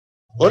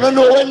You don't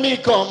know when me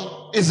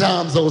come, his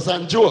arms house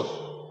and joke.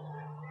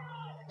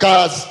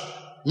 Cause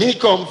me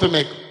come to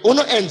make you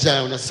not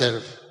enjoy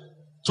yourself.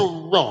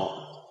 Too wrong.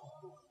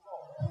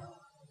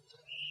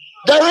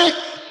 Derek,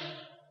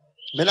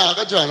 I'm not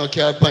going to try no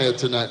care upon you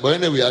tonight, but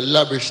anyway, a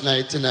lavish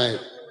night tonight.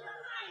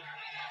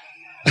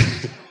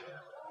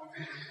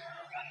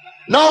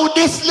 Now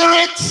this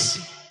lyrics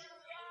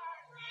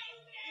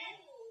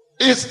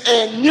is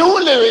a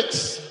new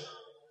lyrics.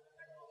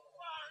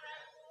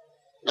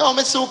 Now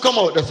me soon come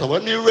out there, so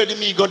when you ready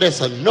me go there,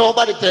 so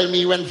nobody tell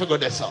me when to go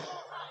there, so.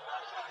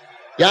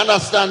 You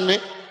understand me?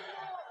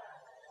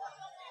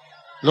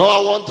 No,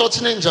 I won't touch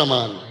Ninja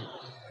Man.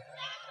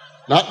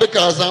 Not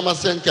because I'm a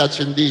St.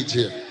 Catherine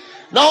DJ.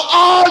 Now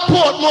all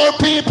Portmore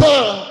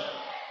people,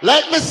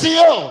 let me see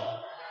you.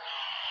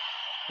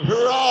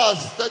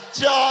 Ross, the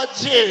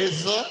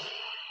judges.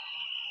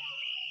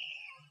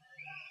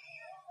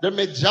 The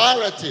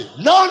majority.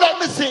 Now let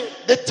me see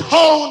the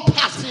town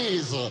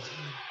passes.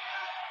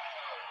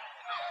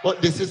 But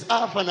this is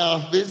half and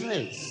half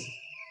business.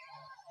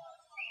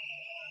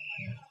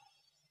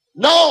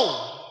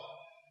 No.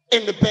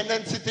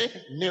 Independent City,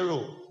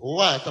 Miro.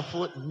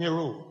 Waterford,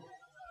 Miro.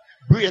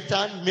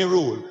 Brayton,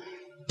 Miro.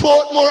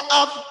 Portmore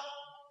have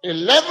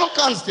 11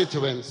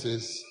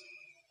 constituencies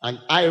and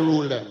I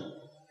rule them.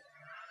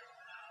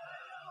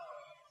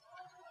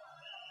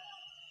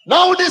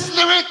 Now this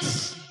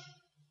lyrics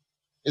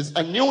is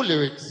a new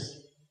lyrics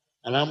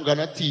and I'm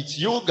gonna teach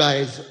you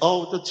guys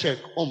how to check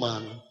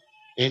woman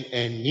in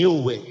a new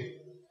way.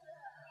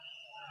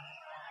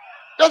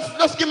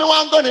 Just give me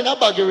one gun in a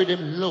bag with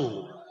him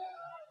low.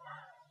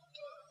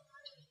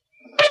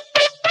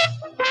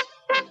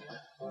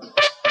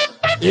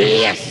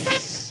 Yes.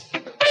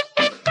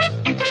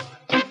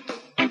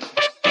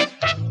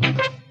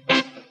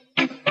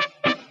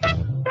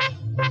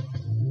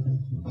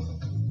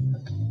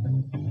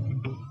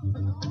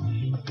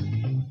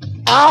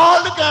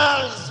 All the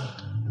girls,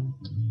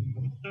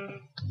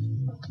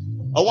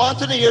 I want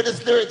you to hear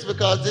this lyrics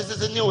because this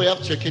is a new way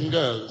of checking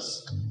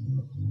girls.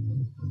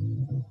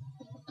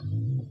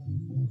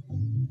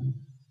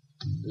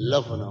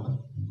 Love her now.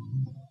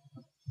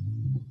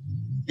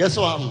 Guess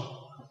what?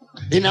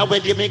 In a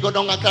wedding, me go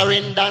down a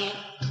Clarendon.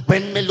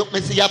 When me look, me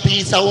see a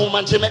piece of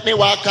woman. She make me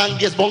walk and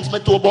guess bounce me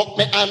to buck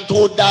me and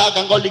to dog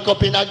and go lick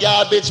up in a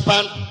garbage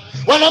pan.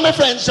 One of my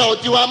friends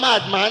shout, you a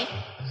madman.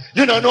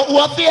 You don't know who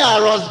a fear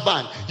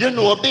husband. You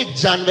know Big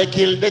John we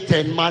kill the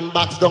 10-man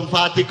box down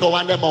 40 cow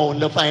and them own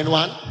the fine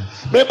one.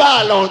 Me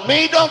ball out.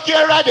 Me don't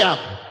care of them.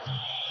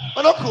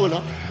 But not cool,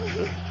 huh?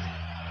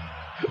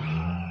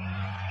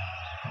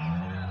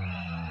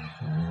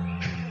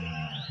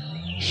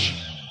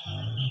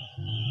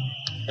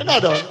 You're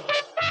not done.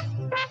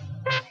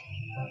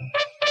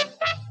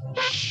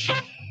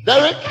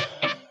 Derek,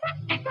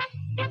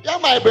 you're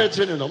my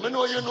brethren, you know. I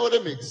know you know the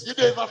mix. You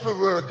don't have to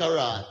work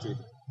around it.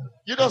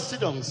 You don't sit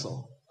down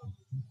so.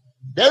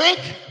 Derek,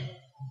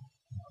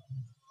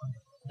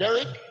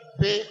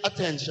 pay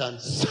attention.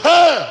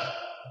 Sir!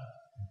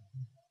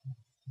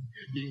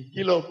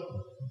 Kill up.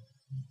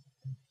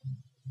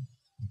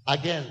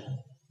 Again.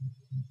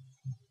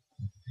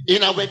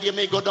 In a wedding,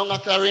 me go down a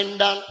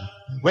Clarendon.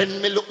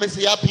 When me look, me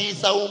see a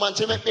piece of woman,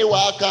 she make me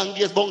walk and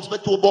gaze, bounce me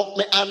to buck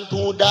me and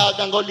to dog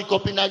and go lick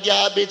up in a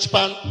garbage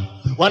pan.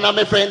 One of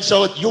my friends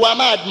shout, you a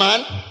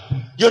madman?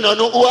 You don't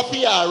know who a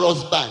fear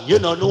husband. You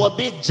don't know a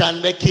Big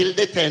John we kill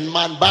the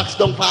 10-man box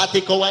down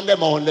 40 cow and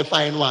them only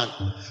find one.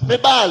 Me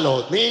ball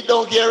out, me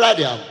don't care of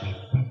them.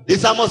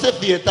 This a must a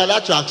fatal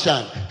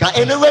attraction. Cause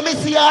anyway me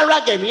see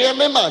her again, hear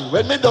me man,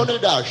 when me done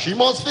with her, she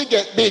must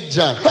forget Big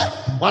John.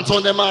 Once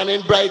on the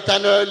morning, bright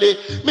and early,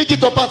 me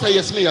get up and say,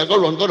 yes, me, I go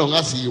run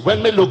and see.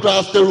 When me look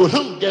across the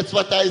room, guess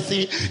what I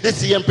see? The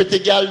same pretty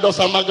girl does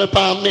a muggle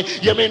palm me.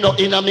 You me know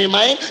in me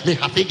mind, me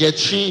have to get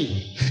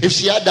she. If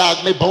she a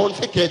dog, me bound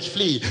for catch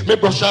flea. Me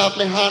brush off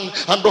my hand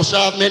and brush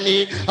off my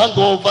knee and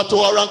go over to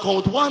her and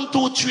count 1,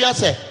 2, 3 and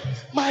say,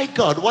 my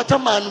God, what a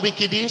man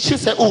wicked is. She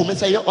say, oh, me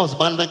say your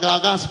husband the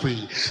gaga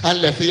spree.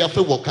 And left you have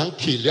to walk and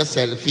kill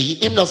yourself.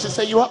 Him now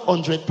say you are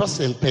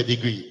 100%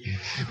 pedigree.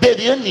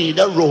 Baby, you need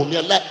a room,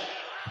 you're like,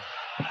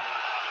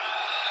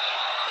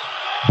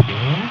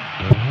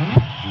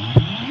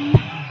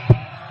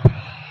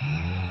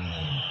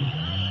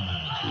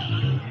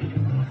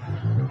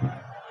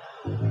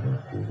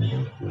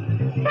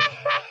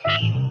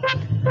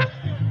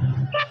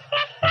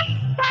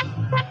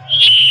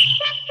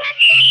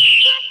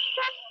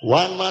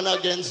 one man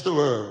against the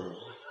world.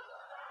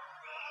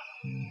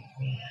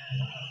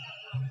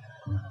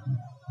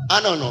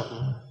 I don't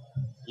know.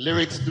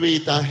 Lyrics do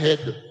it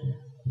ahead.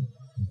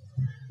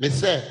 Me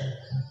say,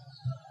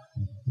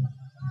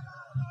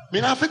 me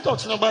not have to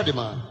touch nobody,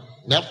 man.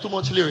 Me have too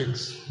much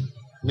lyrics.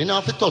 Me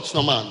not have to touch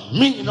no man.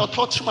 Me not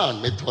touch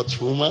man. Me touch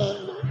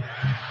woman.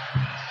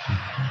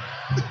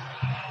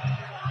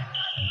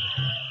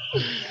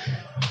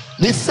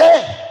 Me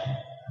say,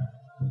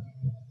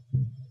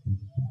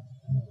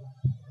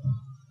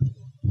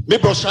 me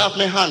brush off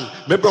my hand,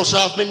 me brush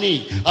off my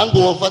knee, and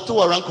go over to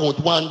her and count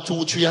 1,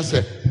 2, 3 and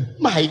say,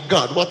 My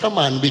God, what a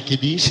man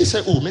wicked is. She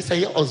said, oh, me say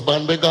your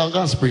husband be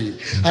gone spree.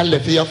 And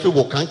left you have to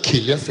walk and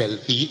kill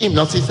yourself. Him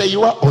not say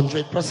you are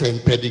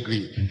 100%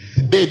 pedigree.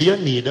 Baby, you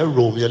need a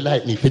room. You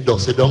like me if you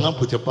dust it down and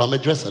put your palm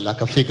dresser like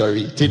a figure.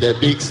 Till the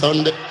big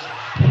Sunday.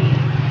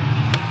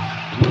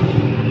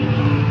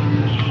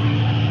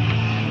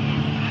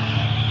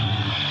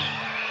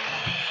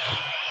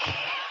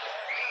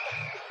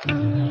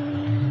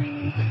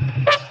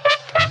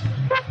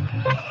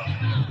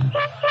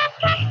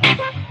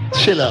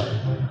 Chill out.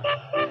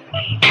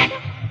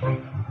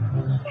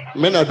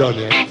 Me not done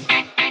yet.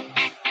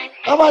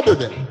 How I do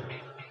that?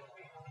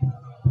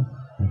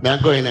 Me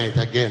I'm going at it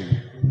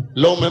again.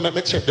 Long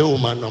me check the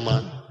woman, no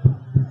man.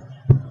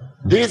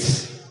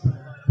 This,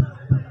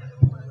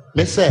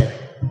 me say,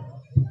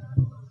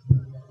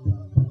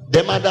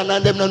 them Adan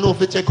and them no know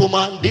if you check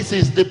woman. This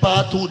is the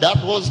part 2.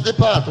 That was the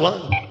part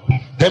 1.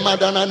 Them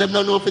Adan and them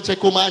no know if you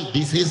check woman.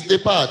 This is the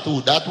part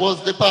 2. That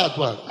was the part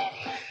 1.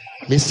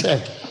 Me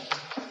say.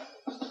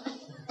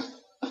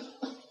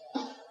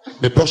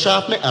 Me brush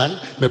off my hand,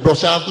 me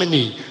brush off my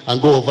knee,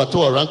 and go over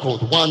to her and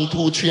count 1,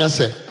 2, 3 and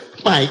say,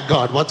 my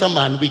God, what a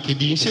man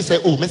wicked is. She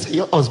said, oh, me say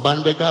your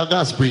husband be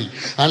gone spree,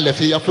 and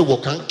left you have to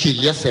walk and kill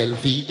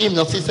yourself. Him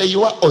not say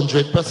you are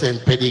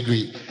 100%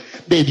 pedigree.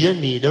 Baby, you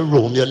need a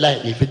room, you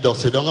like me if you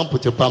dust it down and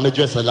put your palm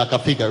dresser like a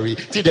figure.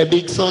 See the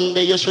big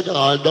Sunday, you should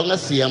all down and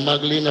see a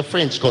muggle in a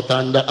French cut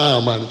on the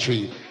almond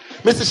tree.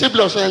 Me say she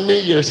blush and me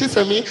here. She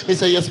say me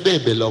say yes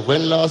baby love,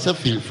 when lost you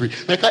feel free.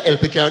 Make her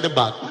help you carry the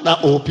bag. Now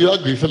hope you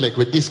agree for make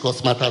we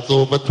discuss matters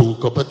over 2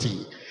 cup of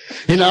tea.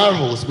 In our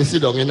house, me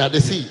sit down in the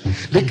sea.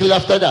 Little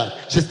after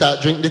that, she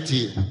start drink the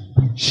tea.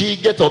 She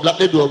get up like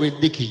the door with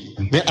the key.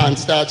 Me hand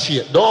start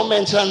shake. Don't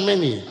mention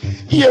many.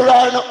 Here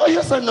I know, oh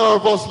you're so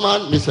nervous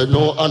man. Me say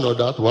no, I know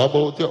that. What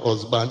about your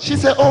husband? She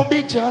say, oh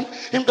Big John,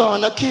 him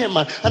gonna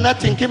Cayman. And I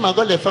think him a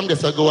go left from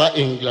this to go to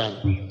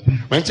England.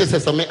 When she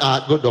says so me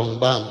heart go down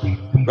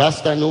bam.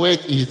 Rasta no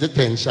wait, ease the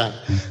tension.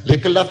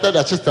 Little after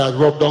that she start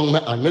rub down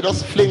my hand. Me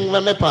just fling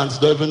when my pants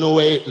don't even know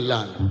where it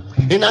land.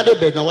 In the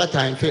bed now what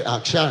time for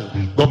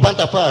action. Go pant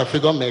apart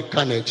figure make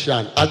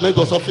connection. As me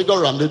go so figure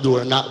around the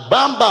door now.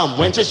 Bam bam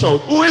when she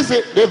shout, who is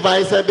it? The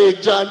vice a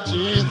Big John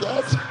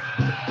Jesus.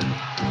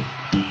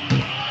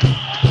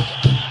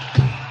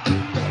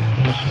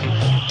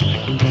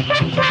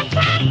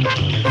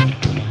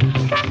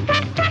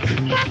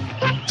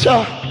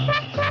 Cha.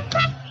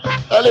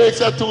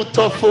 Alex are too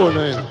tough for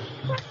me.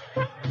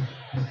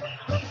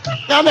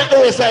 Now make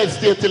the side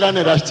stay till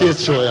another stage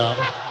show, yeah.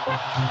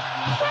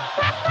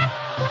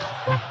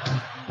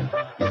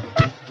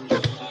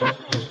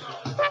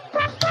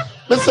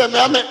 Listen,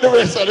 I make the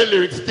rest of the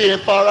lyrics stay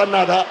for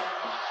another.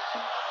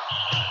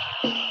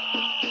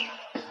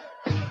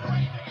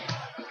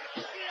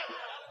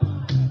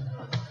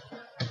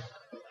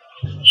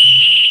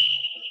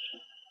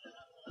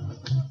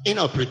 You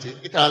know, pretty.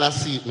 It all a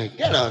seat, me.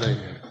 Get out of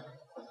here.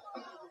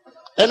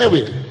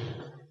 Anyway.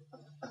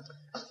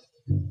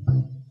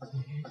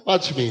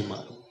 Watch me,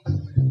 man.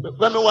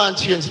 When I want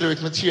to change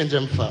lyrics, I change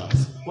them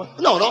fast. What?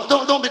 No,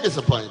 don't be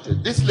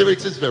disappointed. This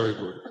lyrics is very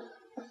good.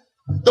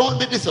 Don't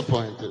be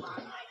disappointed.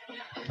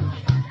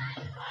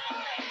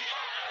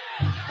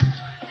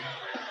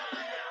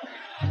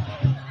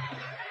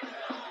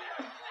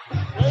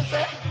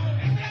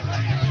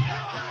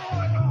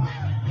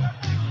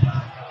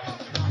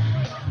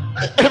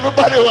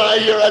 Everybody want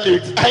to hear a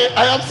lyrics.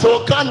 I am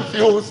so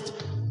confused.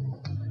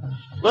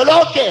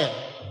 Well, okay.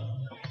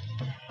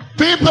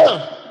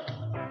 People.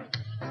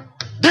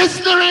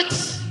 This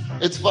lyrics,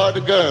 it's for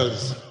the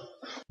girls.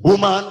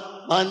 Woman,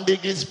 man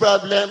biggest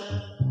problem.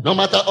 No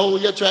matter how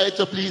you try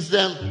to please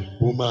them.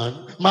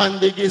 Woman, man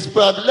biggest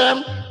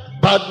problem.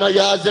 Bad no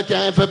yards, you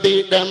can't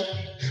beat them.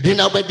 In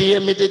a way,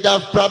 me did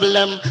have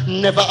problem.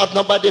 Never have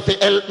nobody to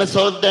help me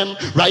solve them.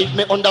 Write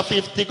me under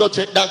 50, go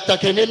check Dr.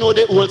 Ken. You know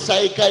the old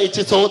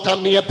psychiatrist out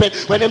of me a pen.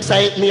 When him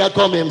say me, I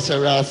come him say,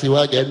 Ross, you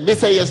again. Me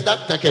say, yes,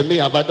 Dr. Ken, me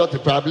have a dirty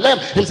problem.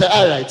 Him say,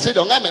 all right, sit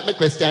down, I make me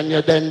question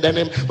you. Then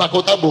him back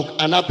out a book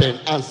and a pen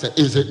and say,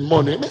 is it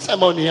money? Me say,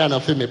 money and a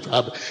for me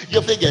problem.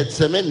 You forget,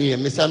 say me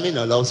name, me say, me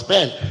no love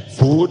spend.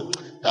 Food,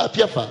 tap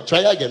your fat.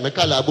 Try again, me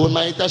call a bone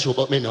my show,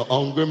 but me no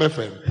hungry, my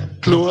friend.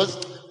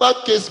 Clothes.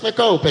 But kiss me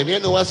open, you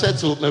know I said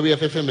to me, we have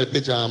to film my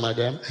pajama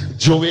them.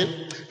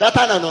 Joey, that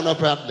I no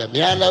problem. Me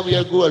and I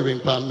wear gold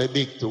ring for me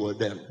big two of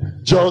them.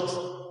 Drugs,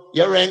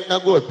 you rent no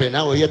gold pen,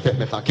 now you take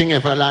me for King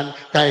Everland,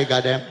 Tiger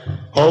them.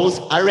 House,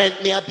 I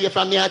rent me a pay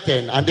from me a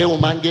 10, and the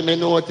woman give me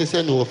notice,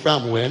 you know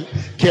from when.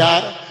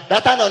 Car,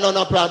 that I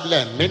no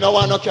problem. Me no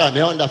want no car,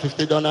 me under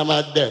 50 done I'm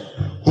at them.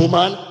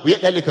 Woman,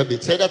 wait a little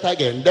bit, say that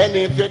again. Then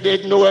if you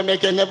did know,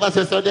 make you never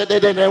say so, then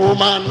the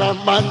woman,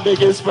 man,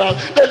 biggest problem.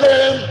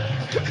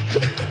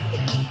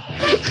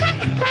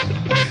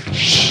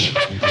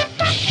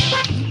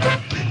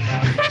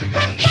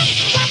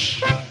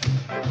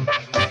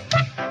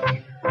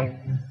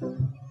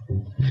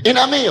 In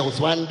a meals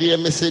one day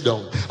me sit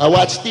down. I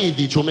watch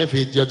TV through my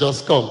video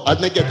just come. As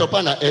me get up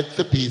on a head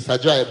for piece, I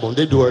drive on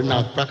the door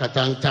knock, crack a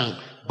tang tang.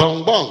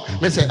 Bong bong.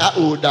 Me say,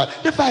 who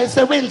that? The five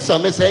say win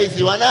some. Me say, is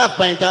you and half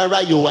pint or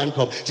a you one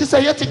cup? She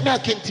say, you think me a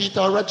king teeth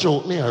or a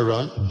joke me a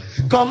run?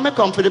 Me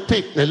come for the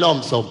pick, me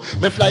lump sum.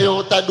 Me fly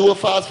out the door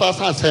fast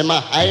and say,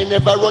 ma, I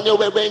never run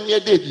away when you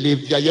did live.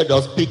 Yeah, you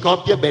just pick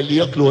up your belly,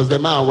 you close the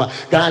mouth.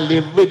 Can't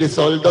live with this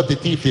all dirty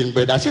teeth in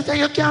brother. She say,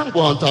 you can't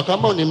go and talk, how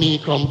money me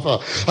come for?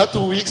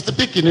 2 weeks to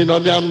picking in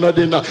on me, I'm not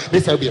enough. Me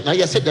say, wait, now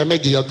you said they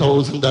make you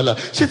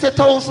 $1,000. She said,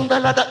 $1,000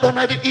 that done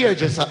at the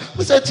hairdresser.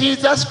 Me say,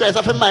 Jesus Christ,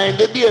 I mind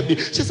the baby.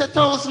 She said,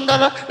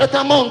 $1,000 that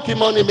a monkey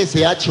money. Me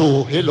say,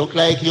 achoo, he look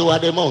like you are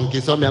the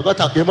monkey. So me I got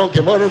to the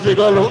monkey money if you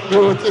go look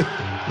good.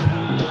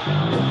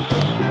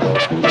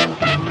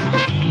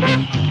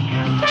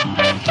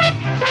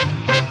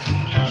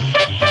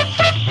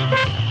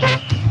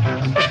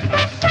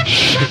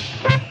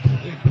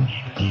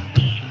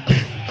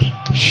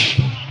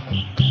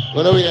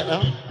 What are we at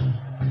now?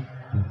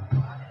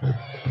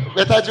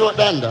 Better joke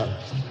than that.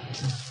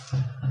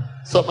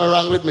 Something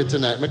wrong with me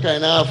tonight. Me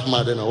kind of half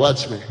mad, you know.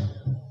 Watch me.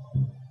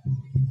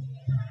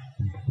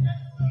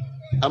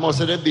 I must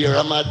say the beer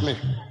I mad me.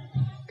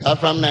 Cause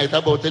from night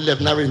about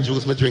 11 orange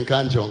juice me drink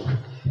and junk.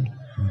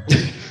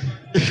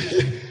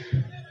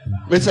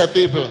 Me say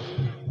people,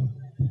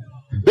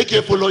 be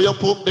careful how you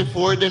poop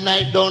before the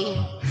night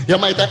done. You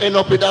might end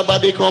up with a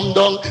body come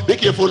down. Be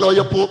careful how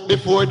you poop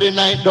before the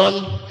night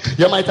done.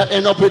 You might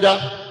end up with a.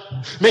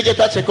 Me get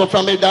a checkup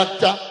from a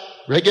doctor.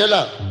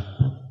 Regular.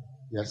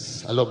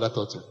 Yes, I love that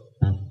thought.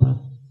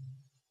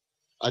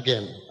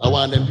 Again, I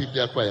want them people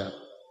to acquire.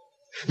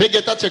 Me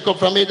get a checkup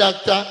from a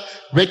doctor.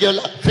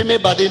 Regular. For me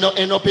body no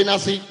end up in a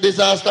sick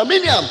disaster.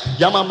 Minium.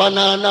 Yam and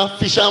banana,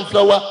 fish and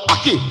flour.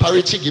 Aki.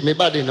 Parichi give me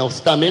body no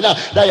stamina.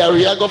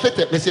 Diarrhea go fit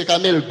take me sick a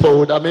milk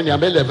powder.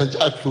 Minium 11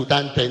 jackfruit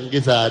and 10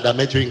 gizzard. I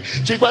me drink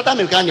 3 quarter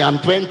milk and yam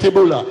 20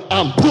 bulla.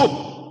 And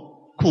boom.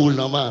 Cool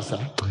no master.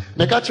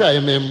 Make a try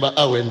remember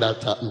how when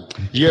that happened.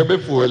 Year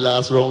before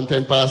last round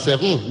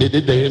 7:10. Me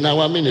the day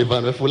now a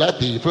minivan full of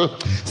people.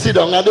 Sit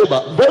down at the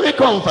back. Very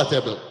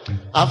comfortable.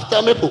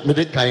 After me put me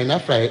the kind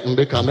of frightened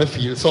because me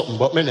feel something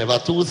but me never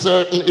too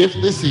certain if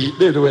the seat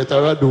did what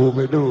I do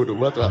me do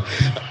what.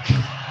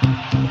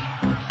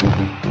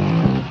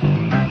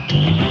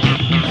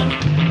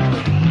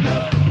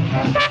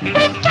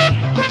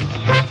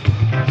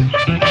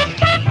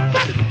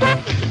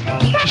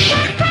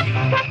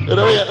 You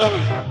know,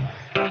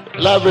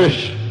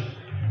 lavish.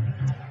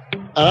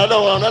 And I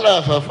don't want to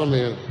laugh from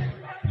you.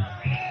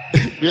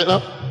 You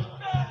know?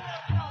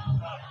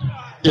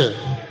 Yeah.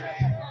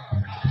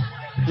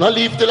 Not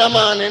leave till the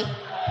morning.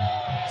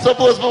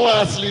 Suppose me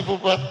want to sleep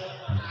up.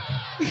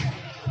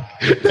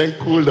 Then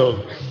cool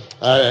down.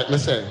 Alright, me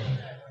say.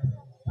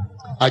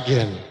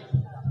 Again.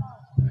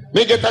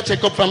 Me get a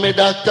checkup from a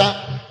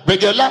doctor.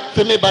 Regular,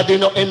 for me body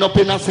no end up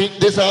in a sick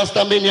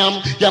disaster.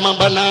 Minium, yam and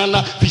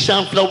banana, fish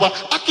and flour.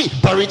 Aki,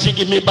 porridge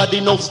give me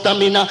body no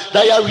stamina.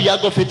 Diarrhea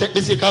go fit take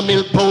me sick a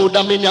milk powder.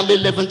 Minium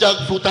 11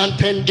 jackfruit and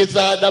 10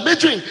 gizzard. Me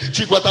drink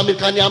 3 quarter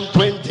milk and yam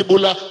 20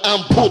 bulla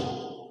and poop.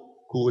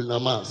 Cool no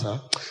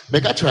massa.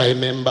 Make a try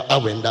remember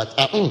when that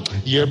happened.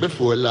 Year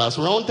before last,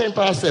 round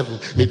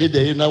 7:10. Me the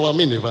day now a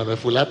minivan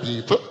full of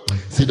people.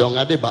 Sit down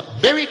at the back,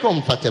 very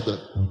comfortable.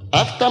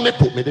 After me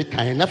put me the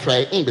kind of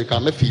frightened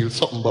because me feel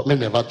something but me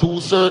never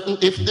too certain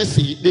if the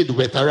seat did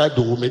wetter I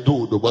do me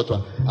do but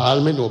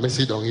all me know me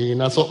sit down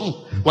in or something.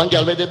 One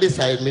girl where they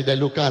beside me they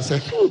look and say,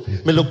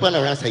 me look on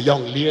her and say,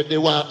 young lady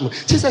want me.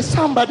 She said,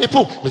 somebody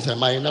poop. Me say,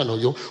 mine I know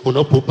you. You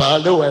know poop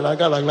all the while I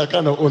got like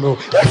I know you know.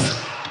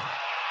 Yes.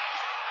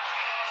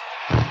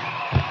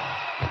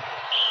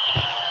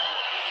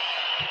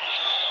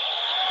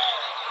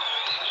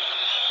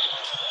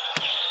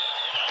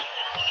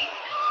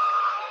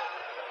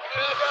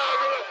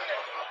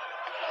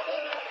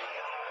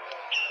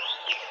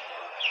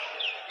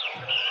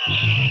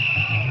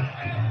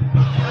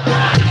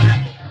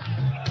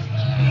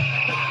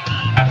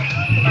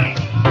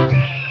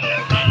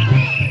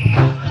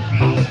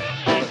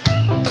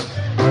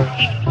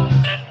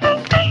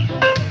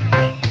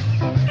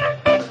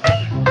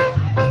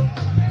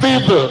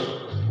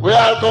 We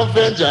all come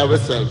to enjoy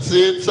ourselves.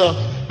 See it? So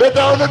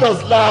better only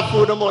just laugh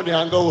for the money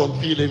and go home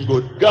feeling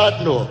good.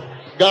 God no.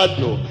 God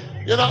no.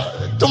 You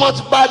know, too much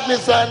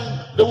badness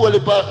and the whole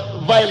heap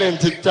of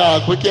violent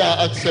talk, we can't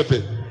accept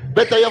it.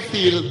 Better you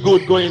feel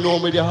good going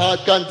home with your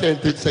heart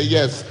contented. Say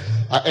yes,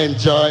 I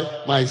enjoy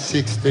my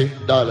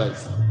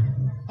 $60.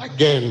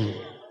 Again.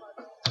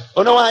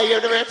 You know why I hear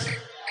the rest?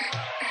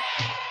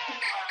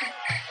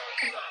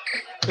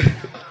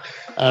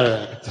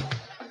 Alright.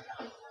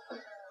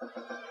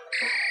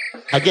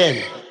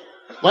 Again,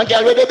 one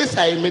girl where they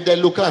beside me, they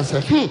look and say,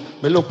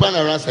 me look on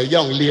her and say,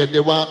 young lady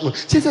want me.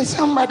 She said,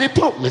 somebody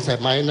poop. Me say,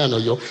 mine I know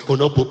you. You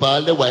know poop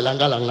all the while and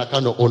go along like I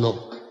know,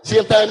 no.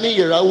 Same time me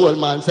hear a old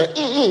man say,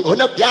 you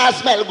know gas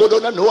smell good,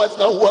 you know it's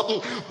not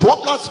working.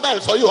 Poop not smell,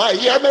 so you are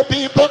hear me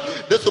people.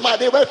 This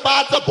somebody were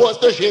fat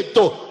supposed to shit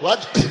too.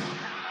 What?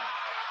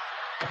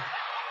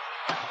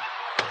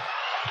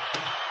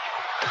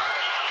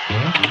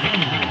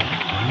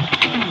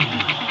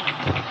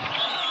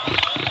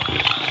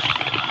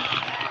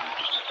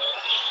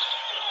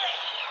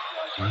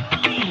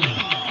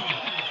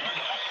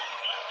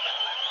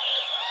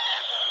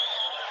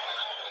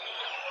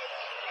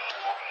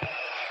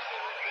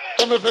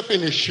 Let me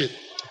finish it.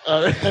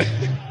 All right.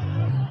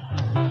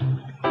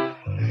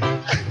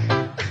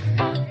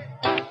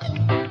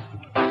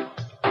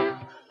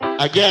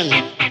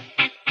 Again.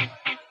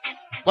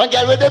 One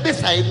girl with them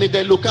beside me,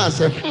 they look and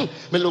say,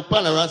 me look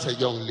pan around and say,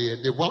 young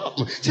lady, what?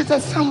 She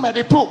said,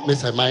 somebody poop. Me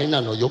say, mine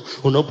no you.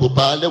 Uno poop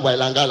all the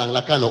while and galang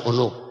like no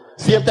uno.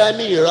 Same time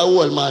me hear a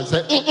old man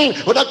say,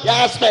 uno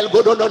can't smell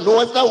good, uno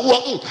knows no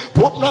what.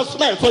 Poop no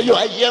smell for you.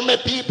 I hear me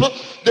people.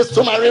 The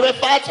summary we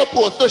fast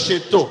supposed to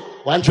shit too.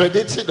 One dread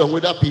did sit down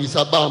with a piece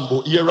of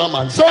bamboo, hear a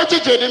man. Search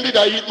it, dread him did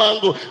I eat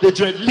mango. The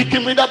dread lick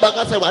him with a bag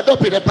and say, what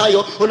up with the pie?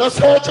 Uno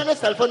search on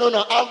yourself and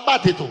uno have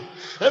batty too.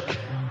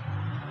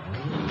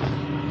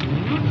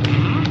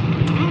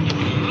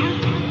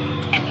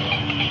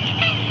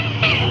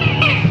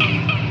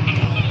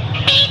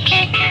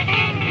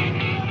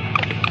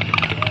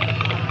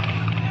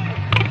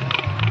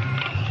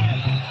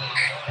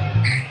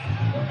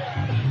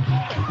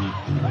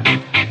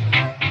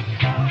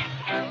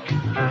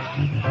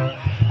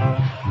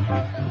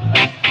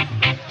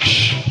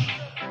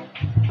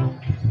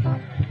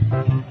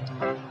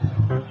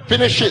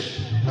 Finish it.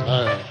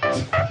 All right.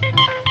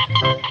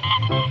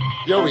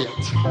 You wait.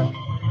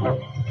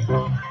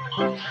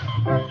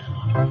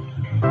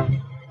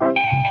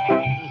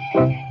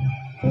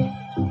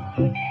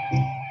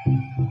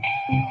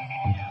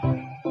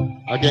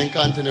 Again,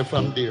 continue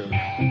from there.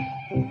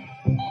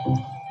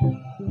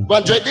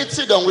 One dread did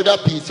sit down with a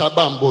piece of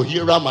bamboo,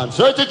 hear a man.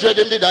 Search the dread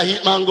him did a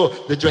heat mango.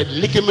 The dread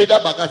lick him with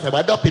a back and say,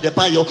 what up in the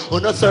pan you?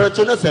 No search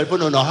on yourself,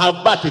 no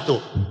have batty too.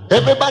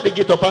 Everybody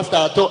get up and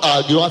start to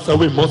argue and say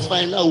we must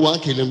find out who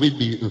and kill him with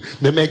beating.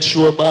 They make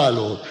sure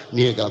ball out,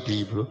 nigger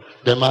people.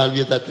 Them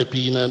always at the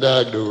pin and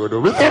dog the road.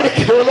 We say they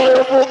kill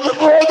our folk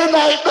before the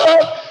night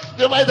dog.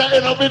 They might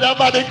end up with a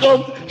body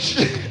come.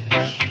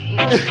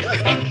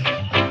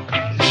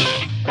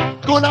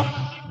 Go now.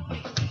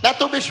 That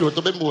to be sure,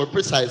 to be more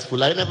precise,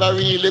 full. I never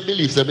really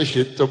believe that me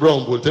shit to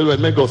brown bull till when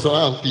me go so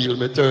and feel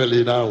me turly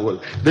in a hole.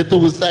 The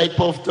two side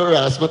puff to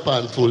ass my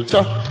pants full.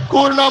 So,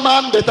 cool no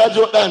man, better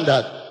joke than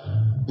that.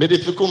 Me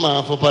if you come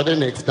off for the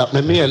next stop,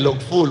 me may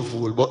look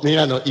full, but me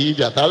are no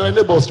idiot. All when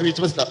the bus reach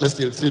me stop, me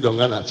still sit down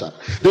and chat.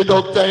 The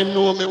doctor him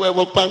know me where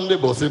walk on the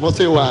bus, he must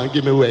say one,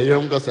 give me way.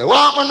 I'm gonna say,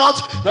 what me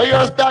not? Now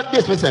you start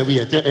this, me say,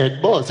 wait, your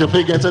head boss. If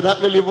you get to that,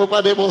 me live up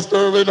on the bus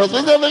store with us.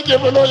 Me say, me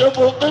give you know your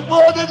book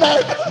before the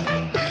night.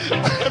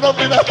 I don't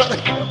be that.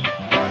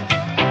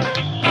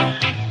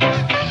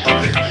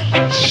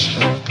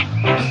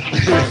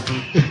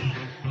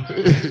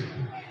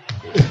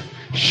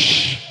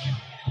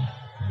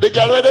 The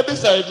girl right there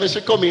beside me,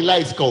 she come in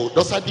like scout.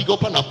 Does a dig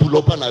up and a pull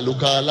up and a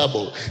look all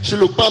about. She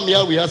look at me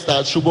and we a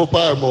start shove up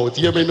her mouth.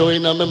 Hear me know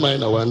in my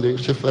mind one day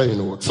she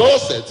find out. So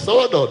said,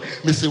 so done.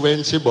 Me see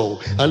when she bow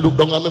and look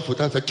down at my foot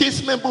and say,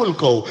 kiss me bull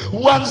cow.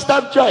 One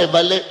stop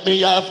driver let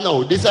me off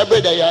now. This a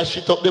brother here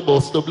shit up the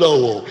bus to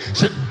blow out.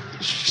 She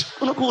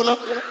cool now.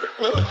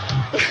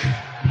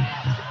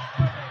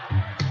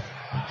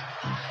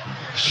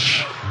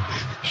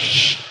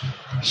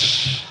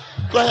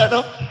 Quiet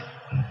now.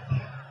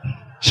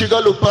 She go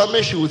look at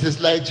my shoes, it's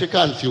like she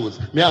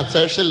confused. Me ask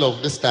her she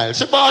love the style.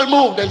 She ball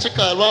move, then she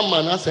call one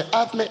man and say,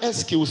 have me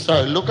excuse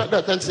sir, look at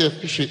that and see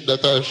if you shit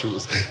that her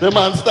shoes. The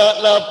man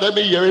start laugh, let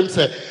me hear him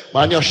say,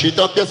 man you shit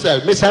up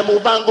yourself. Me say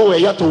move and go away,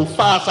 you're too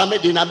fast and me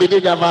didn't be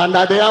the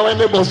governor there when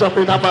me bus up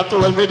in a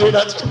patrol, me did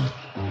that.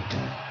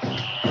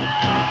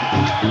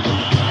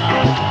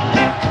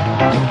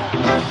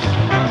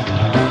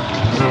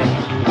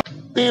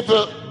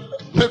 People,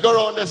 me go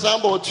around this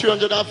about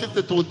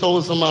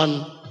 352,000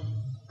 man.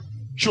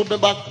 Shoot me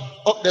back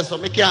up there so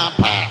me can't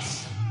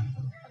pass.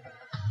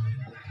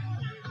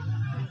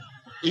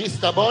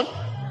 Easterbourne?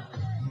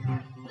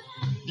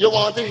 You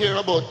want to hear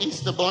about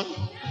Easterbourne?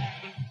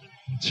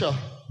 Sure.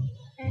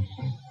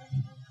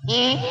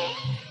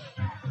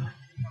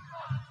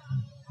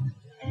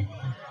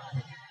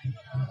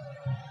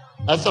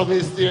 That's how me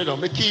stay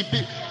down. Me keep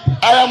it.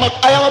 I am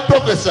a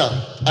professor.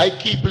 I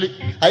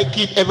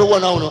keep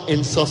everyone out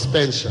in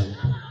suspension.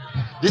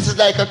 This is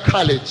like a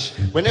college.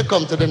 When you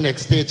come to the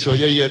next stage show,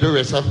 you hear the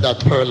rest of that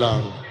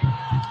prolong.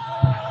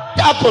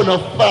 Tap on a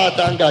fart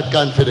and got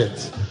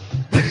confidence.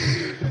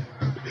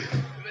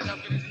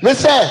 Me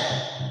say,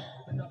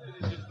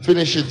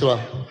 finish it one.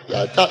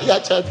 You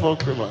chat for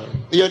criminal.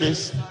 Hear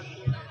this.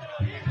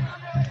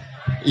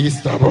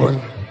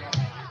 Easterbourne.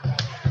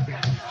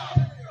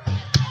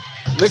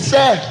 Me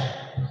say,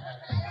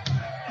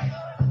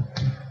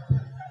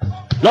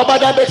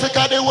 nobody begs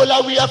because the whole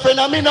of we are friend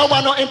and me no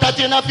want no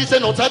entertain a fee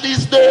not of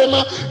this them.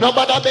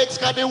 Nobody begs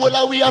because the whole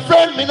of we are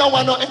friend, me no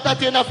want no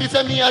entertain a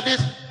fee me a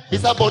this.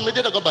 It's about me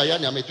didn't go buy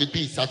and meat with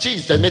piece of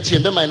cheese. Then me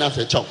change the mind and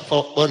say chop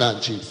for bun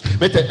and cheese.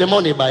 Me take the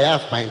money buy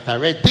half pint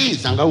and red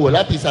peas and go whole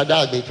a piece of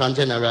dog meat from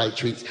General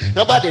Treats.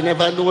 Nobody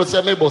never knows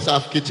say me boss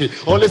half kitchen.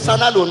 Only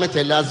son alone me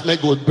tell us me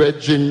good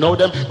brethren. Now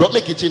them brought me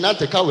kitchen and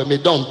take away me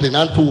dumpling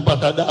and 2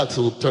 pot of dog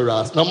soup to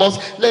ras. No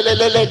must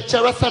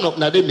lecturer stand up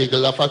na the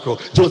middle of a crow.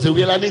 Josie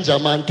Wheel a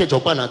ninja man catch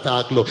up and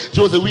attack low.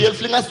 Josie Wheel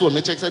fling a stone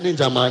me check say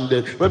ninja man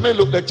dead. When me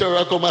look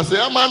lecturer come and say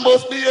a man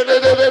must be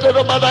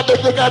Nobody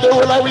bet because the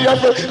whole of we are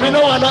friends. Me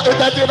no wanna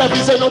entertain a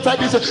piece of no time.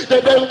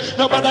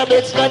 Nobody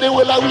bet because the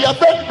whole of we are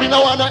friends. Me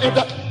no wanna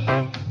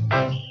entertain.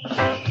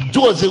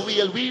 Josie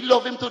Whale, we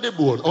love him to the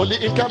bone. Only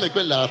him can make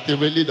me laugh till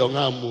we lay down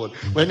and moan.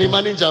 When the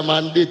manager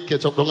man did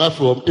catch up down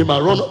from him, I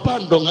run up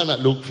and down and I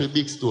look for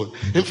Big Stone.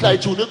 Him fly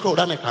through the crowd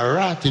and make a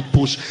ratty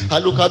push. I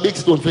look at Big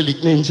Stone for like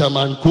ninja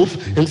man coof.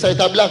 Him sight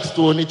a black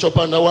stone, he chop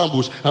under one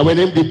bush. And when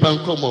him dip and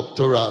come up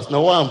to us,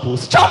 no one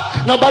push.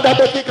 Chop! Nobody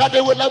bet because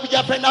they will have be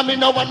a friend and me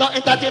no want to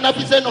entertain a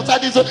piece. No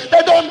sadis.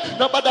 They don't.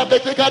 Nobody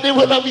bet because they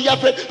will have be a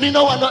friend. Me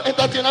no want to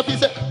entertain a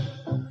piece.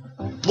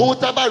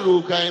 Mota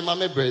Baruka, I'm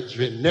my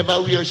brethren.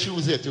 Never wear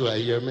shoes yet to I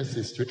hear my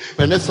sister.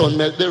 When the sun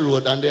melt the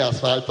road and the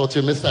asphalt touch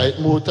my side,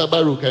 Mota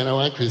Baruka and I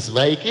want Chris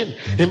Viking.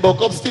 Him buck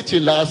up Stitchy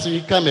last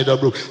week, I made a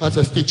broke. I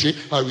said, Stitchy,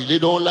 I really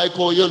don't like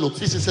how you look.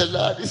 Sissy said,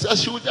 lad, this is a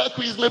shoe that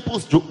quiz me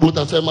push. But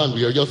I said, man,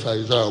 wear your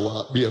size or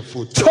what?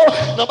 Barefoot. So,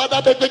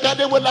 nobody bet because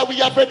they will have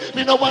we a friend.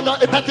 Me no want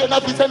to entertain a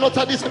piece of not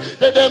this.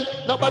 Them,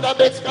 nobody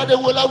bet because they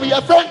will have we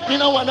a friend. Me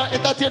no want to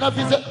entertain a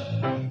piece of.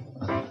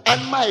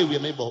 And my way,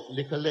 me about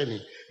little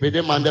Lenny. Me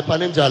the man the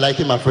pan him jaw like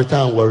him a fret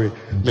and worry.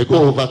 Me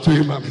go over to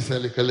him and me say,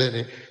 little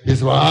Lenny,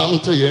 he's wrong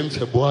to him.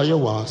 Say, boy, you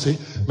want see?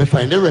 Me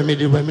find the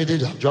remedy when me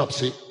did drop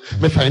see.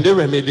 Me find the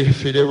remedy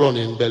for the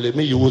running belly.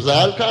 Me use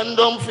all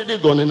condom for the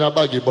gun in a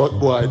baggy, but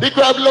boy, the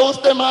crab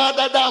lost them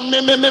harder than me.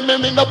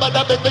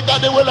 Nobody bet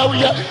because they will have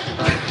we a.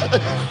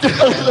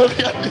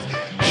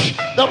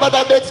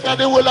 Nobody bet because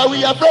they will have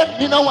we a friend.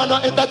 Me no want to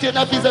entertain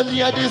a piece of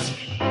near this.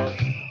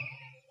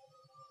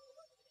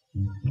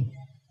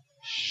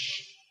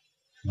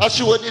 I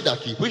sure did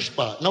that keep. Which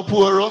part? No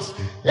poor us.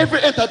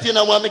 Every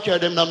entertainer want me carry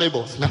them down my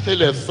bus. Now feel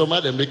left some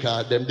of them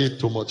because them did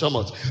too much. How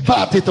much?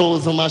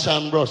 40,000 mash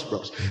and brush.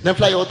 Then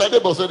fly out of the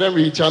bus so them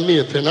reach a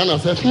mate. And I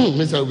said,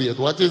 Mr. Wait,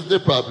 what is the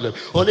problem?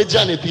 Only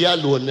Johnny P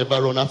alone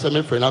never run. I said,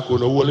 my friend, I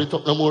couldn't hold it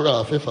up no more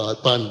off if I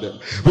pan them.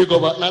 We go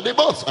back now the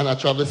bus and I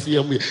travel the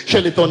same way.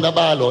 Shelly turn the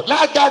ball out.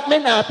 Like God, me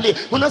not play.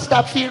 When I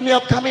stop feeling me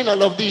up, come in, I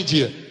love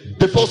DJ.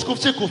 The first cuff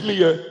she cuff me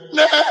here.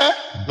 Nah.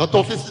 Not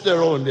tough is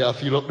around there, I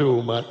feel up the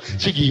woman.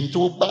 She give him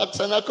 2 bags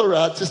and a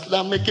carrot. She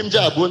slam, make him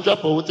jab and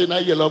drop out in a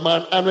yellow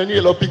man. And when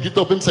yellow pick it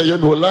up, him say, you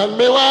know, land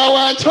me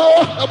want to.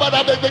 About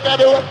that big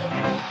do.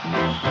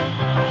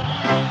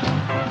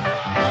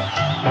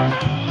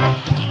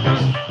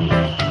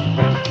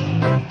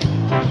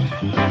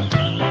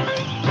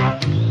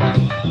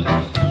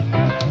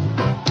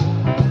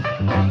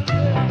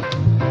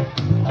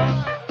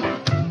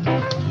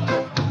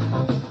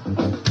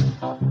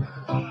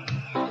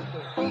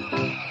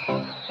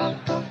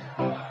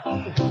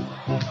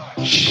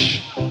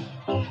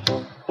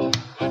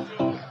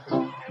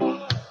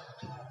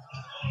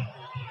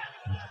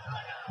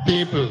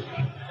 People.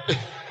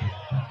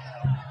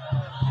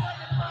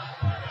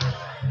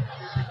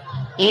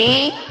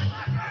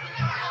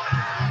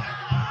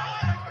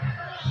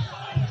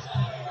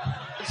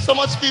 So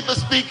much people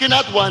speaking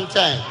at one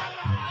time.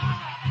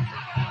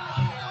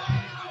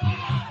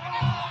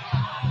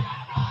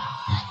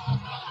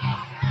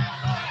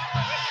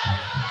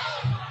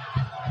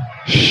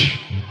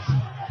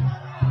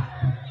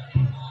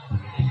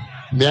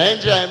 Me I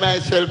enjoy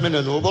myself, me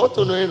no know about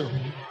to know, you know.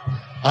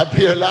 I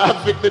feel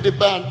laugh with me the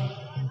band.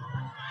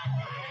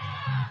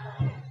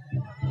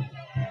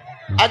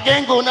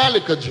 Again, go now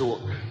like a joke.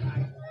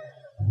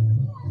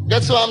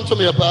 Guess what happened to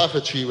me a half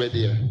a tree right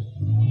there?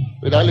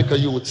 With a little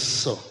youth,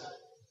 so.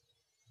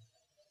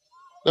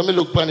 Let me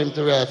look upon him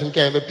to right and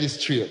can't have a piece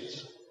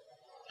straight.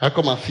 How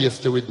come a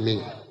fiesta with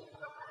me?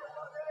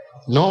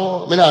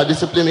 No, I'm not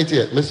discipline it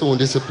yet. I'm soon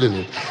discipline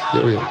it.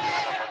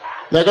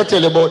 Now I gotta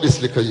tell you about this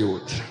little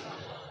youth.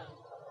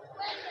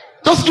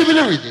 Just give me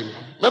the reading.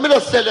 Let me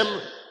just tell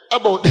them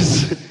about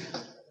this.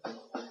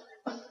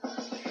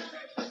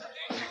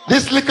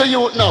 This little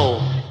youth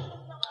now.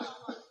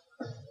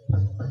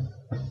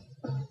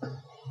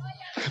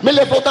 Me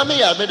left out of me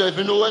yard, me don't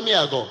even know where me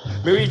I go.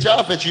 Me reach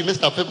half a tree, me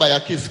stop to buy a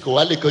Kisco.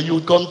 A little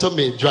youth come to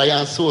me, dry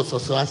and so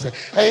and say,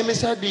 hey,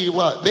 Mr. D,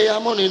 what? They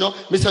have money, no?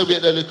 Mr.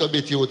 Wait a little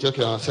bit, youth, you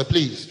can. Say,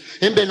 please.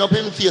 Him bend up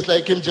him face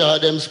like him jaw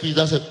them squeeze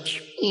and say,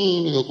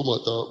 come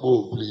out,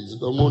 oh, please.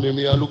 The money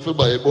me I look for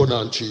buy a bun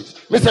and cheese.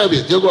 Mr.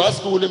 Wait, you go to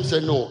school, him say,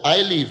 no.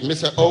 I leave. Me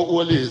say, how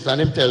old is?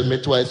 And him tell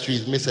me twice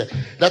trees. Me say,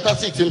 that a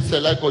 6 him say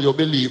like how you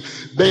believe.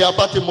 They are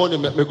party money,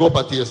 me go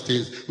party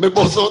estates. Me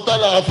boss out a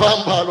laugh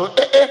and ball.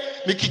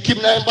 Me kick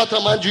him now in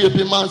bottom and drape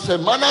him and say,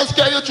 man, I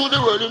scare you through the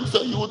world. Him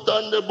say, you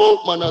turn the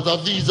boat, man, as a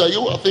visa,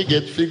 you have to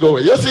get figure.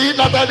 You see,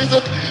 not that is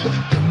it.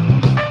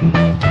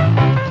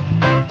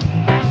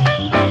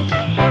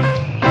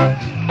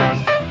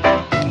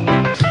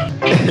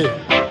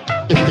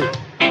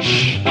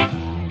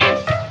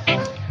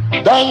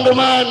 Down the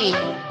man.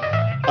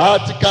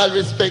 Article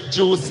respect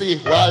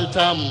Juicy,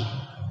 Waltham.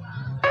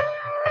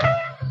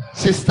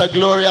 Sister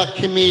Gloria,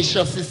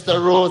 Kimisha, Sister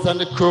Rose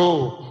and the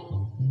crew.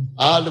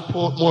 All the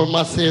Portmore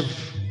massive.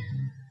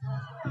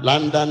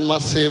 London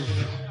massive.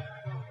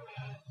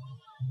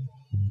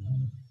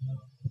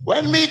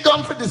 When me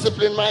come for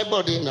discipline my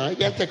body, now I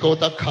can take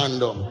out a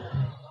condom.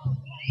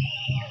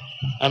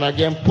 And I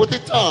can put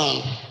it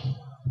on.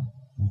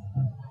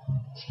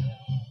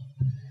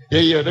 You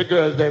hear the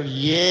girls them,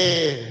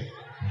 yeah.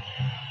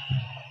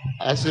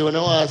 I say, when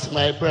I ask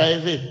my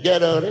private,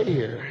 get out of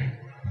here.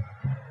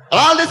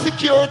 All the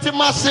security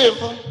massive.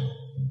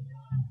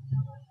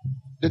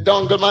 The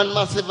Dongleman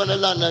massive and the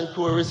London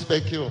crew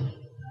respect you.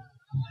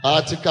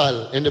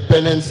 Article,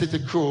 Independent City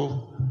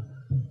crew.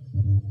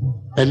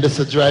 And this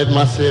is Drive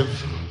massive.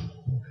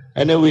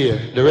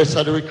 Anyway, the rest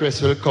of the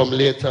requests will come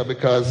later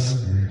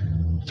because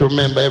to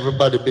remember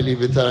everybody,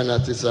 believe it or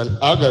not, it's an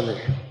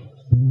agony.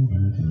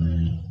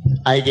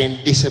 I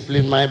can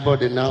discipline my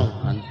body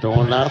now and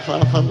don't laugh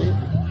off of me.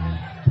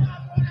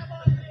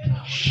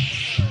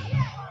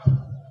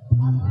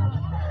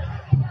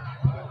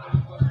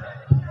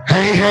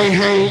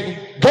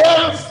 Hey,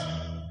 girls!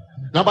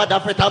 Nobody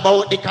fret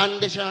about the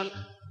condition.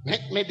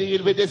 Let me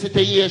deal with the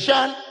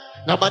situation.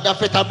 Nobody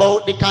fret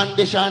about the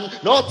condition.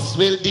 Nuts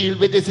will deal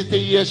with the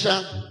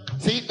situation.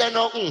 See, they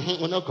know,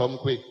 no come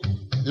quick.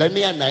 Let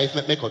me a knife,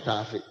 make me cut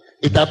off it.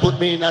 It a put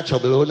me in a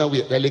trouble, I wanna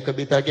wait a little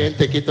bit again,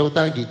 take it out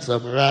and get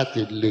some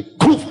ratted lick.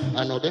 Poof!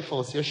 I know the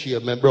first you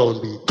shave my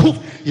brown beat. Poof!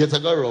 You have to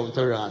go round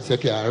to Ross, you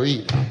can't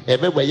read.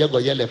 Everywhere you go,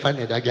 you left and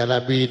head, a girl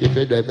a breathe. If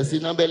you don't ever see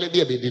no belly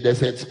baby, did the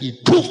same speed.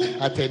 Poof!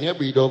 I tell you,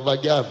 breathe over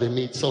Garvey,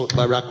 meet South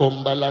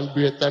Barracumberland,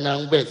 Britain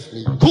and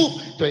Westmead. Poof!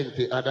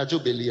 20 other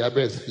Jubilee a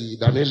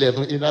breastfeed, and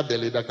 11 in a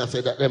belly that can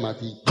say that them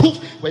at eat. Poof!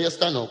 When you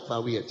stand up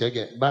for wait, you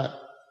get back.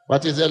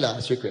 What is your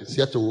last request?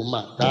 You're too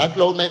mad. That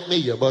loud make me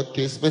your butt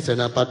kiss me,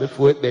 send up at the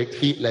foot, beg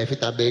feet, life it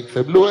a beg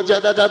for blow, da.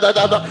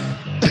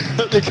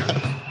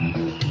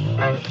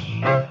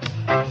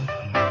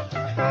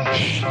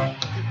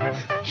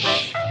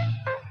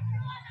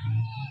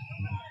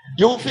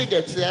 You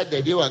forget, say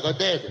that you are got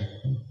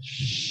dead.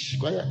 Shh,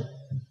 quiet.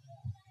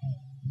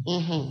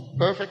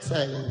 Perfect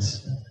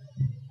silence.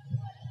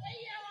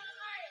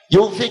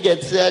 You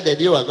forget, say that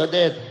you are got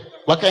dead.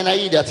 What kind of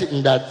idiot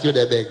sitting that you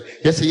the beg?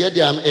 You see your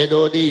damn head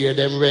all day, hear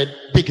them red,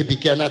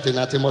 picky and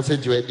nothing, must say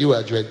dread, you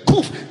are dread.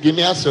 Poof! Give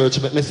me a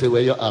search, let me see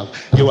where you are.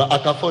 You are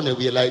a funny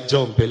way like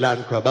jumpy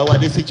land crab. I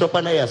want to sit up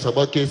on the ass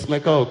about case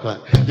make out.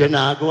 You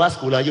now go to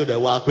school and you the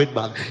walk with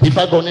bag. If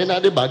I go in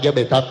the bag, you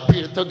better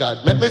pray to God.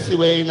 Let me see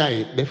where you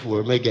it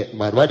before me get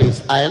mad. What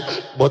is iron,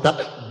 butter,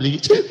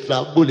 bleach,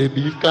 flat, bully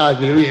beef, carne,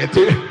 wait.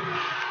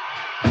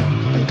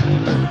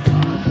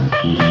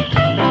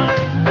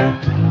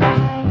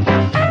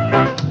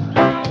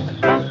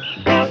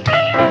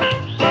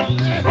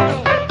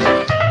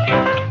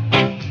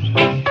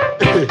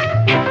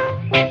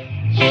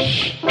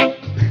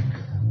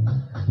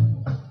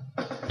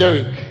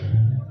 Derek,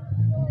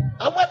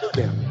 what do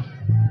them?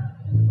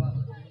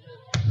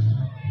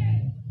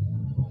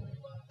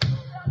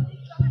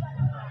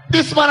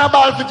 This man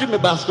about for Jimmy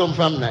Bass come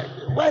from night.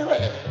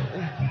 Why?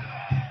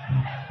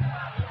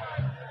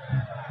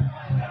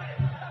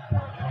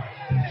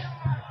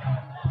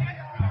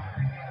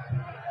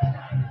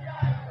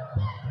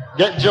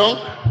 Get drunk.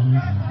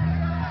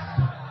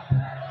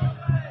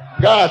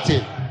 Got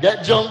it.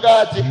 Get drunk,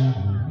 got it.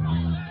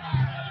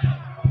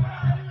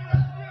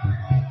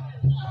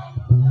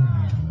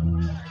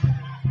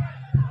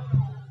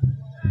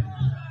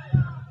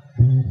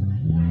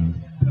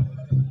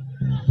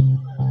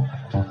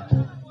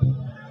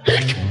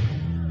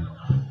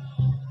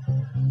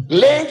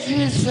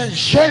 Ladies and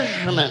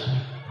gentlemen,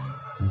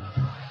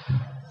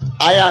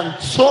 I am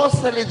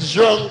totally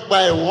drunk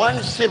by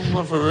one sip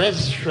of a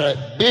restaurant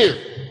beer.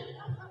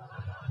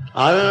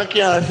 I don't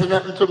care if it's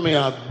nothing to me,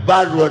 a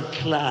bad road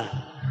clan.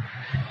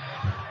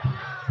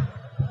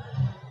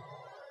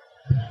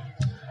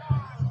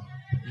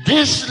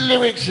 This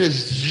lyrics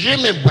is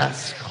Jimmy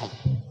Bascom.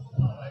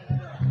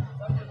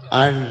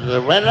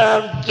 And when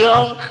I'm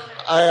drunk,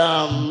 I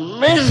am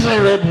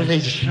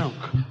miserably drunk.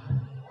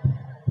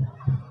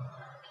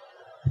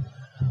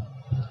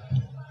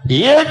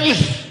 Hear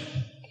this.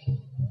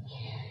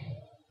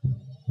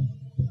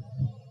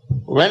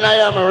 When I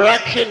am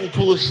rocking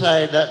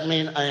poolside, that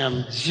means I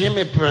am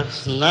Jimmy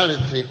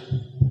personality.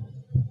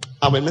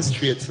 I will miss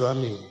straight to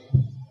me.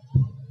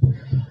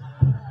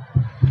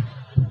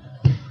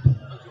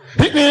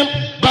 Hit me,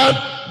 bad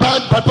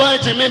boy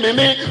Jimmy,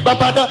 me, bad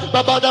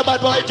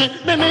boy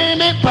Jimmy,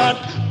 me,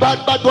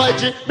 bad boy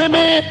Jimmy,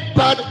 me,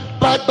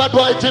 bad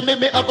boy Jimmy,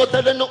 me. I go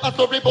tell you no a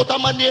story about a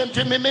man named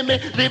Jimmy, me.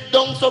 Live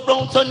down so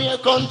brown, so near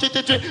country,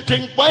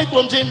 drink white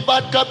rum, gin,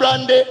 vodka,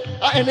 brandy.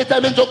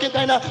 Anytime I'm joking,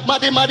 kinda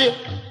maddy.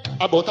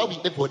 About a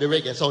week before the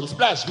reggae sound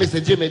splash,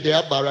 Mr. Jimmy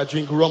there bar a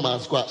drink rum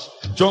and squash.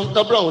 Drunk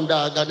the brown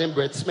dog and them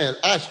bread smell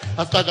ash.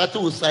 I stagger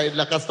two side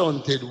like a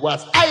stunted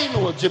wasp. I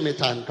know Jimmy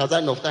tan, cause I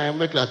enough time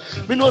with class.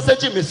 Me know say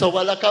Jimmy so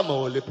well like a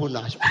molly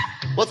punash.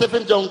 But if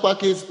in drunk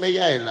quack is me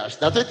eyelash,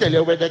 that will tell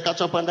you where they catch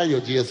up under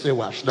your GSV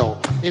wash.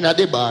 Now, in a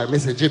the bar,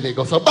 Mr. Jimmy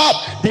go so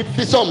Bob, dip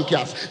for some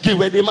cash, give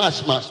away the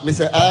mash. Me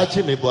say,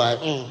 Jimmy boy,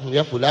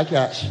 you're full of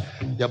cash.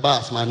 Your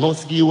boss man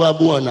must give you a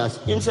bonus.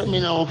 Him say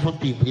me now for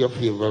people your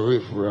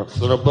favorite riff.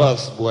 So the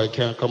boss boy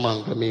can't come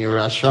and give me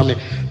rush from me.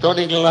 Don't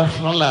think laugh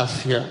from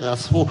last year.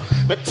 That's who.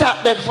 But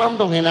tap that from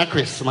down in a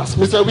Christmas.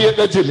 Me say, wait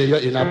the Jimmy, you're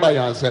in a buy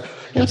and say,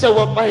 Him say,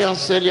 what buy and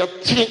sell, you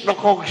think no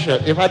cock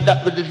shit. If I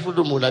that with this for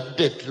the moon, I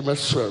dead, I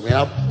swear, me,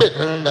 I bet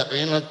on that,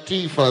 you know,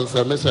 thief and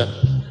so, me say,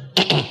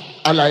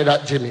 I like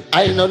that, Jimmy.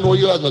 I don't know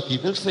you are not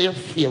thief. You say your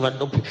favorite,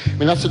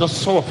 me not see no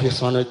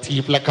surface on a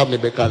thief like me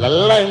because I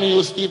lie me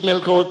use thief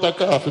milk out of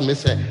coffee, me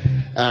say.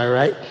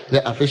 Alright,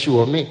 they have to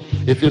show me.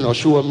 If you not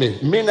show me,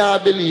 me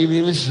not believe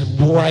him.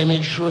 Boy,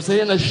 make sure say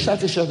you know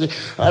shotty.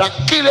 I'll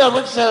kill you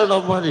with sell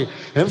nobody.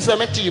 Him say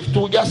me thief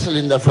 2 gas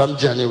cylinders from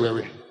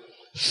January.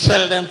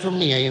 Sell them from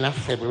me in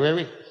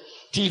February.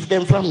 Thief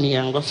them from me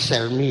and go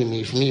sell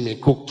me. If me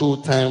cook 2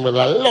 times,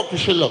 well,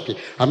 lucky.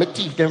 I me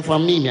thief them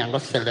from me and go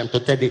sell them to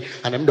Teddy.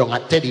 And them down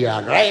at Teddy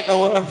yard. Right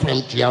now, I'm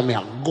from here, me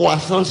and go a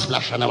sun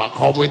slash and I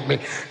come with me.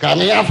 Because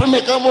me have to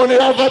make a money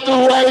over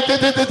to white.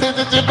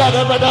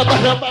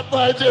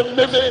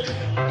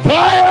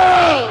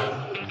 Fire!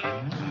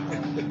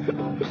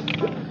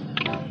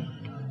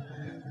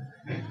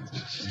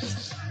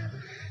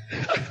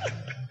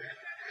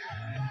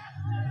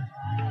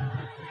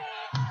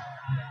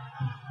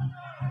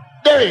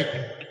 Derek,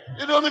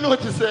 you know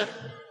what to say?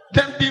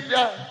 Them people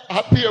that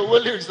appear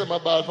well lyrics them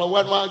about for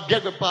one want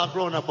get the park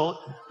roundabout,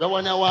 the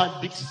one I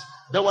want dicks,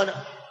 the one.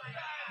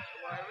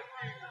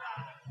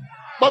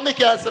 But me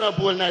can't stand up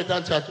all night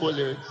and chat whole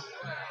lyrics.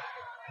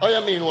 How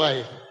you mean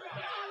why?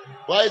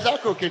 Why is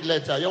that crooked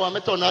letter? You want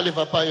me to turn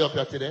Oliver Pie up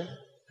here today?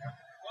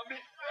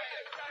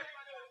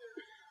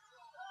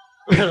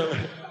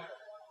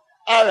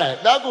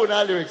 Alright, now go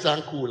now lyrics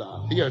and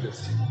cooler. Hear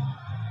this.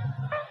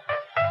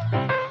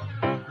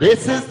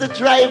 This is the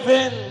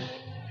driving.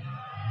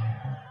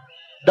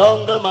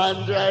 Dongle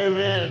man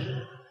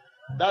driving.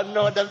 Don't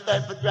know them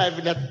type of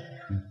driving that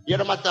you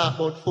don't matter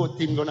about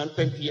 14 gun and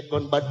 28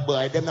 gun bad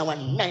boy. Them now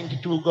want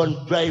 92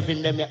 gun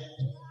driving them.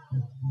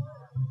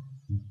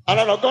 I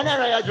don't know, gun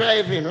area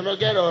driving, you don't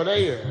get out of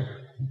here.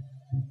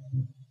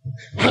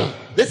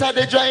 This are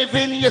the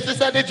driving, yes,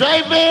 this are the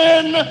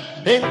driving.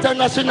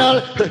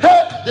 International,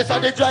 this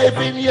are the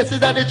driving, yes,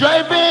 this are the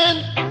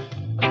driving.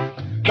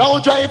 Now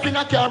driving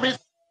a car is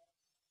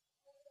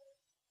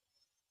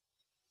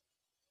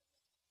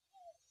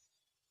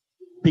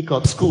pick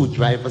up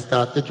screwdriver,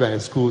 start to drive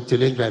school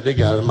till he drive the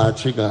girl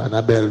Matriga and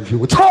a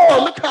Bellevue.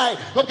 Oh, look high!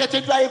 Go get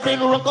it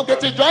driving, run, go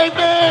get it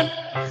driving!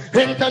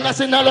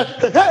 International,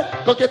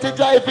 go get it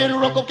driving,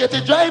 run, go get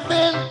it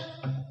driving!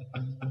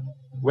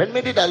 When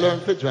me did I learn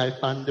to drive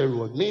on the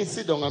road, me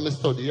sit down and me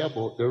study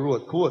about the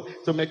road code.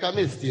 To make a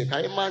mistake,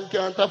 I man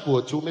can't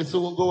afford to. Me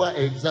soon go an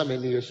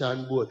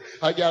examination board.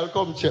 A girl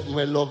come check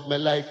me, love me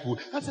like food.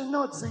 I say,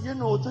 no, see, you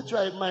know to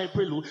drive my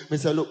prelude. Me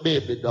say, look,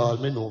 baby doll,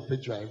 me know to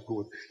drive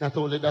good. Not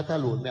only that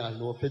alone, me I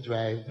know to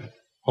drive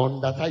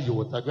Honda,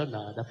 Toyota,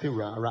 Granada,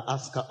 Ferrari,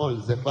 Asca,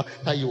 Olzefa,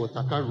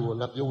 Toyota,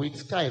 Corolla, Buick,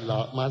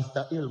 Skylark,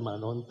 Mazda,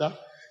 Hillman, Honda.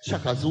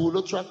 Shaka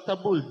Zulu, tractor,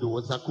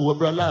 bulldozer,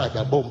 Cobra,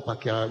 Lada, bumper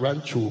car,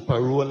 and trooper,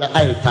 roller,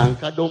 aisle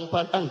tanker,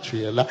 dumper, and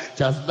trailer,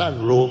 just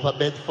Land Rover,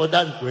 Bedford,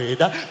 and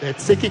Grader,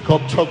 let's take it up,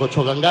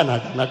 chugga, and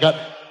Gana.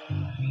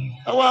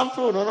 I want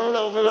food, I don't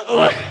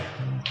love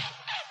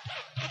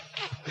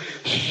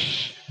it.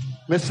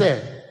 Me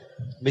say,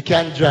 me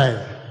can't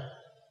drive.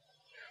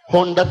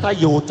 Honda,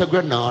 Toyota,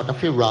 Granada,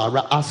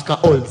 Ferrari, Asca,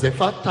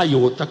 Olzefa,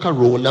 Toyota,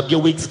 Corolla,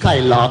 Buick,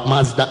 Skylark,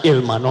 Mazda,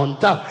 Hillman,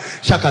 Honda,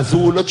 Shaka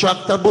Zulu,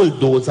 tractor,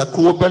 bulldozer,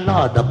 Cobra,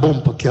 Lada,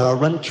 bumper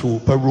car, and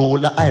trooper,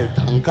 roller, aisle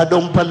tanker,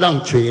 dumper,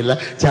 long trailer,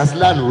 just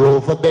Land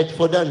Rover,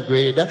 Bedford, and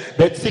Grader,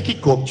 let's take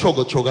it up,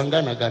 chugga, and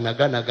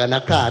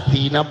Gana,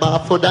 Cartina,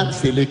 Barford, and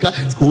Silica,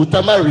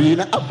 Scooter,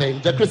 Marina,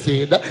 Avenger,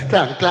 Crusader,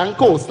 Clank,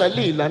 Coaster,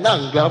 Leland,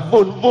 Angler,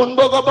 Boom,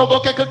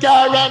 Bogo,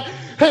 Kekaran.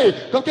 Hey,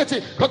 go get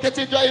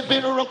it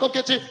driving, run, go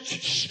get it,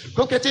 shh,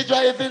 go get it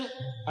driving.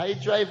 I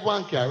drive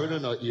one car, I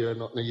don't know hear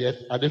nothing yet.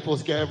 And the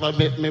first car ever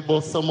make me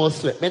bust some more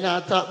sweat. Me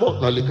not talk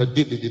about no little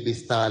dibby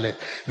starlet.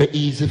 But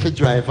easy for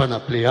drive and I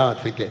play hard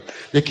for get.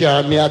 The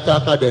car me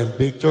attack of them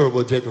big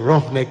turbojet,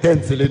 roughneck,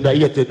 10-cylinder,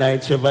 89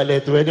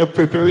 Chevrolet. When you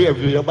prepare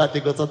review, your body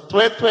goes to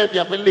 12, you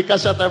have to lick a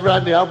shot of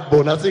brandy and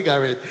burn a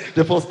cigarette.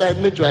 The first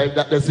time me drive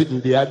that, they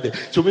sitting there.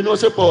 So me know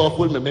so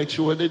powerful, me make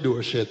sure the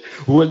door shut.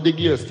 Hold the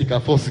gear stick,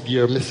 a first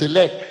gear, me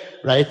select.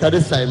 Right at the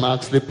side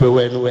mark slippery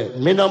when wet.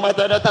 Me no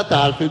matter that at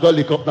all, we go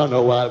lick up down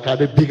the wall, cause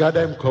the bigger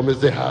them come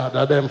is the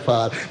harder them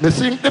fall. Me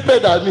sink the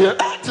pedal, me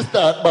to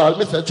start ball.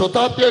 Me say, shut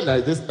up your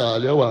nice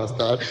stall, you want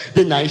start.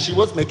 The night she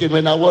was making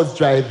when I was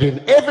driving.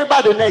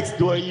 Everybody next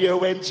door here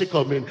when she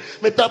come in.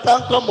 Me tap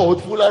and come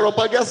out full of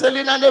rubber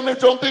gasoline and then me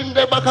jump in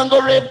the back and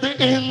go rape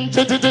the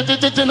engine.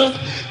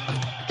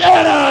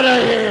 Get out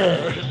of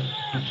here!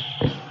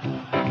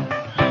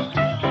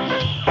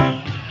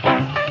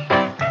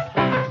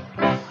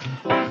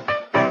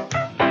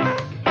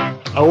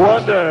 I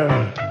wonder,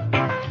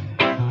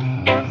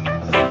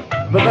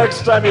 the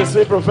next time you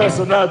see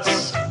Professor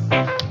Nuts,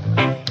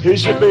 he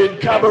should be in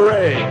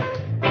cabaret.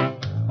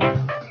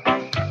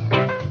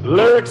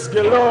 Lyrics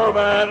galore,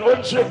 man.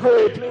 Wouldn't you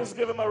agree? Please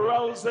give him a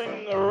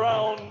rousing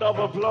round of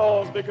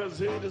applause because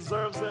he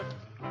deserves it.